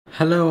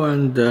Hello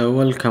and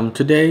welcome.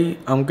 Today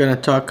I'm gonna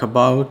talk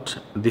about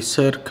the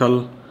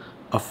circle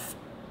of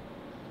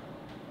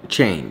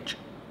change.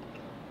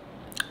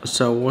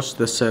 So what's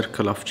the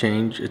circle of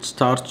change? It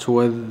starts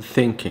with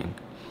thinking.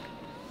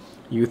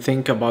 You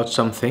think about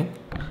something,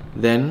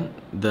 then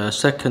the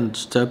second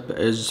step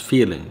is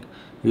feeling.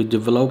 You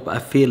develop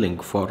a feeling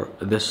for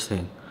this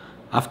thing.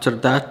 After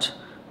that,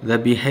 the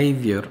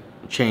behavior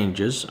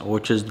changes,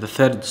 which is the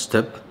third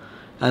step,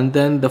 and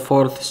then the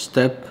fourth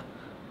step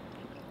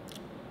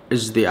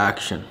is the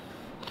action.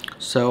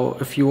 So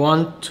if you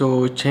want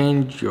to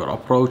change your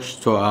approach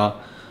to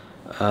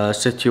a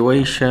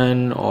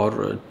situation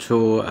or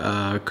to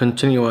a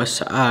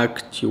continuous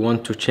act, you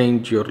want to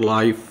change your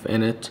life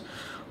in it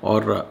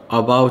or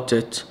about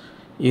it,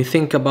 you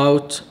think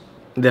about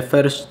the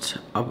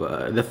first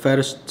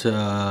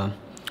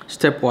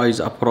stepwise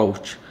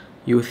approach.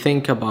 You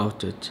think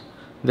about it,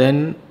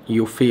 then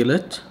you feel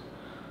it,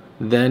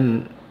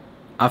 then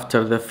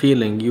after the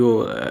feeling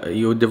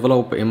you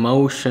develop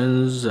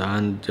emotions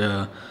and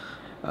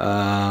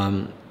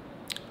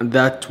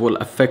that will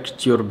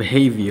affect your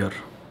behavior.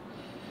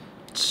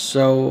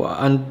 So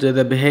and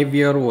the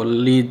behavior will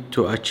lead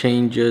to a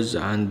changes,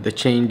 and the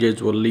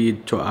changes will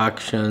lead to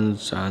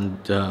actions, and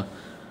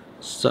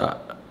so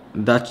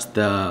that's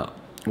the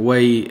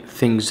way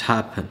things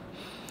happen.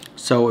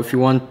 So if you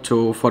want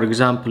to, for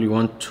example, you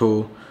want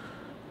to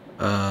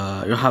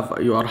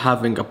you are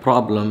having a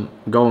problem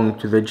going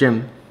to the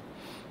gym,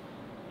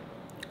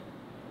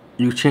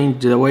 you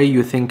change the way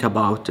you think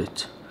about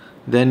it,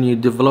 then you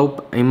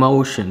develop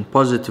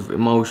positive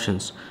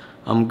emotions.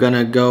 I'm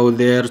gonna go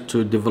there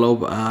to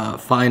develop a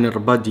finer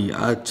body,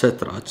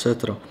 etc.,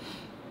 etc.,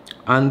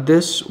 and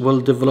this will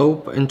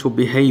develop into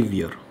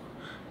behavior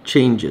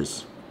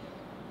changes.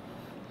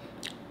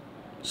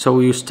 So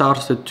you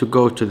started to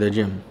go to the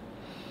gym,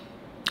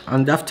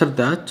 and after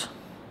that,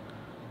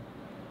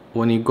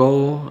 when you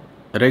go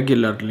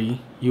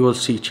regularly, you will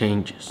see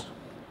changes.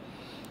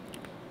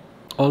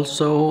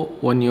 Also,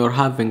 when you're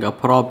having a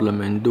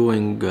problem in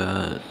doing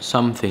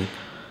something,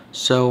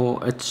 so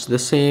it's the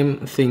same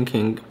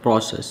thinking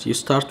process. You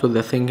start with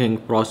the thinking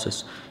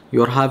process.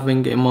 You're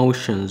having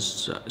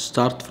emotions,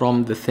 start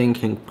from the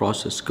thinking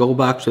process, go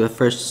back to the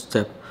first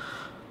step.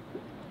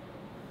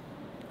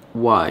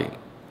 Why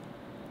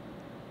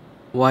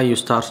you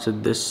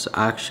started this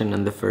action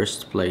in the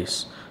first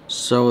place.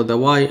 So the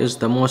why is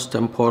the most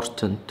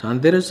important,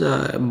 and there is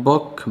a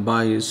book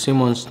by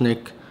Simon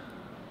Sinek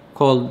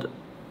called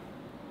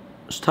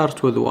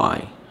Start with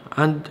Why,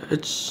 and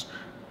it's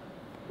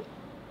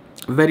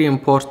very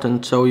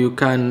important, so you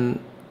can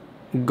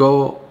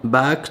go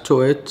back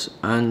to it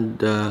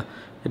and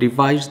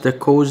revise the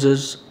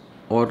causes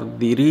or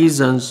the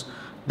reasons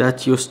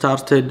that you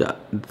started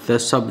the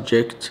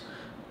subject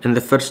in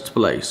the first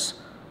place,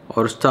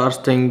 or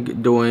starting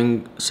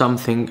doing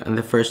something in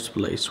the first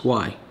place.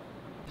 Why?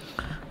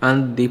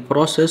 And the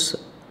process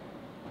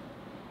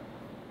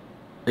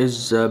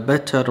is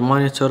better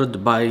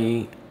monitored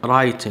by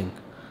writing.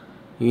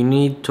 You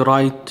need to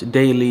write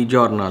daily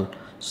journal,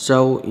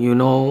 so you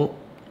know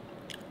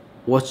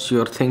what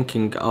you're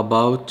thinking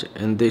about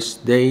in these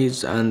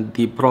days and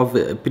the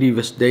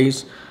previous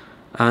days,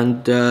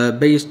 and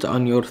based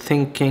on your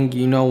thinking,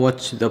 you know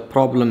what's the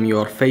problem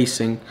you're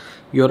facing.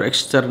 You're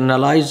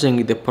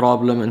externalizing the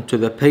problem into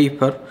the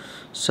paper,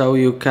 so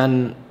you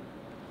can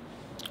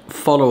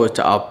follow it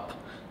up.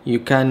 You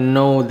can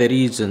know the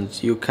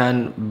reasons. You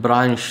can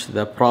branch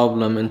the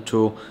problem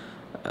into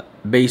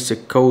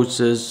basic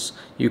causes.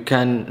 You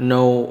can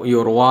know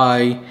your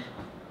why,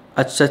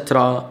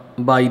 etc.,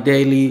 by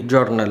daily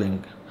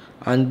journaling.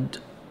 And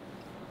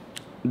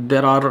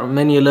there are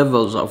many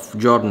levels of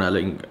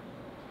journaling.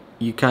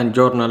 You can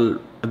journal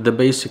at the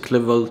basic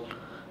level,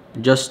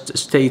 just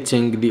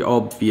stating the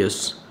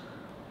obvious: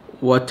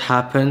 what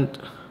happened,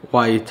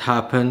 why it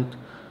happened,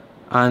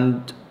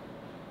 and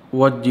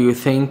what do you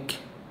think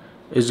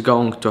is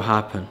going to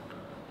happen.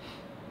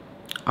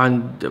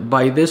 And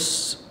by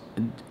this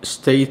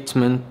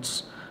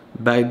statement,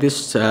 by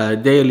this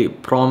daily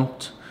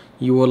prompt,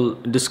 you will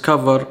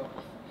discover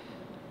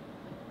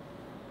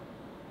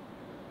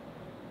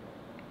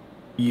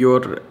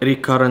your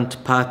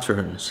recurrent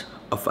patterns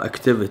of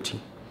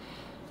activity.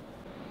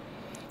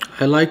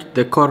 I like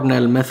the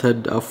Cornell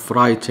method of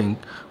writing,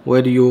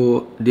 where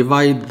you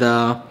divide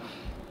the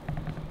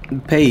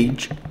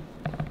page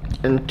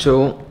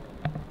into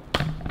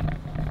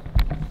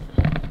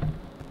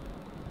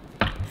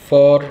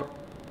 4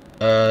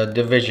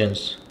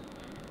 divisions.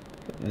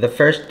 The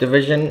first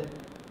division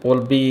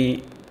will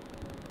be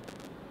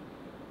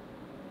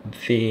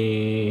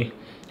the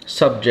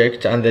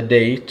subject and the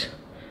date.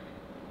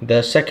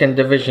 The second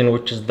division,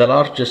 which is the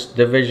largest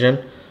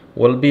division,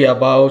 will be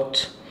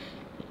about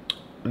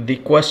the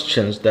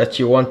questions that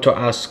you want to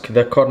ask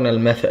the Cornell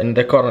method, in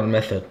the Cornell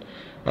method.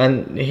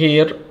 And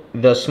here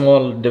the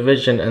small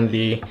division and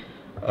the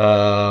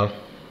oh,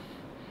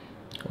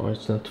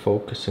 it's not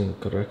focusing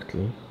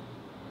correctly.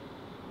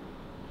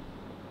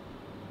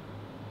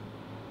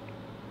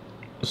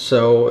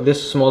 So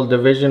this small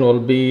division will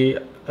be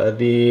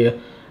the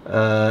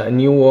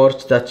new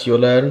words that you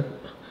learn,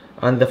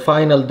 and the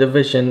final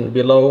division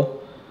below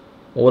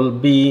will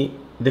be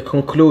the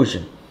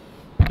conclusion.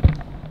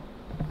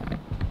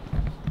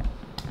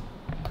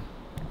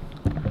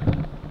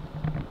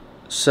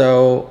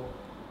 So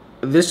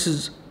this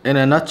is in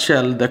a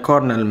nutshell the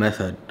Cornell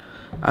method,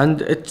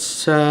 and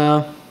it's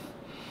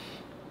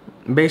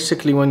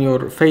basically when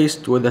you're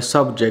faced with a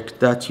subject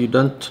that you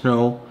don't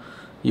know,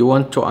 you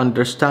want to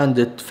understand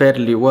it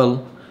fairly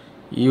well,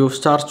 you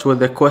start with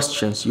the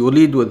questions, you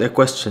lead with the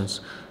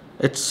questions.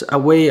 It's a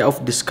way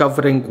of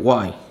discovering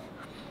why.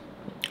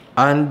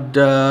 And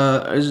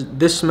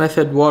this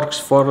method works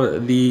for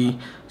the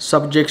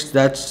subjects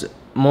that's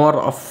more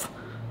of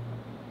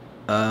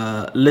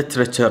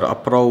literature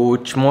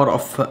approach, more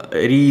of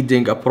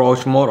reading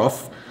approach, more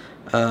of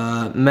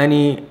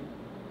many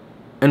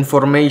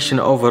information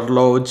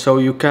overload, so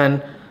you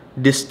can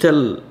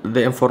distill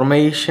the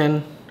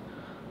information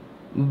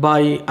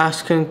by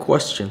asking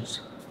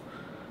questions.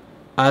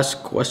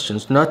 Ask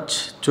questions,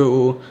 not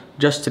to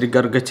just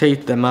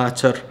regurgitate the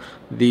matter,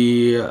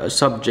 the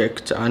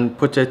subject, and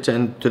put it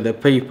into the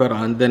paper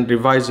and then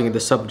revising the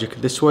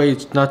subject. This way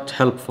it's not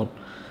helpful.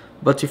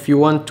 But if you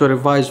want to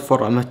revise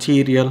for a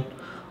material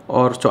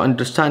or to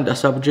understand a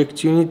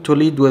subject, you need to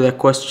lead with the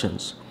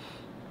questions.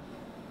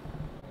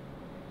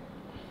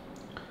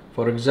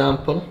 For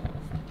example,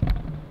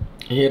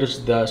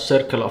 here's the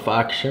circle of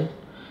action,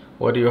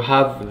 where you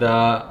have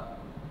the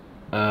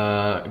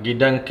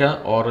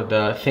Gedanke or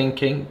the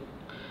thinking,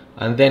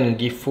 and then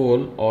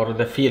Gefühl or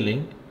the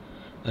feeling,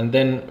 and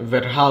then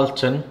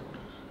Verhalten,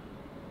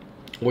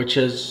 which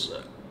is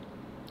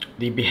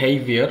the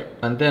behavior,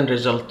 and then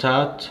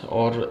Resultat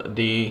or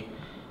the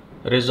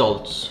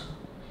results.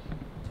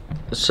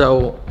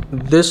 So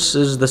this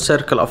is the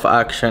circle of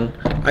action.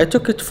 I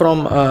took it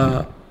from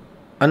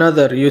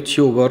another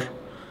YouTuber.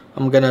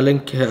 I'm gonna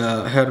link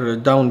her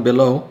down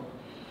below,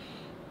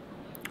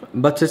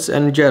 but it's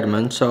in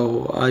German,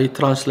 so I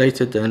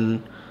translated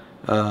in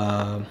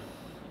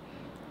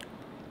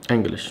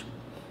English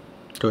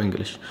to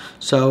English.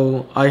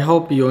 So I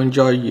hope you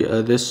enjoy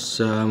this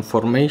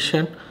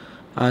information,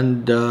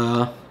 and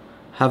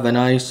have a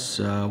nice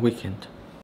weekend.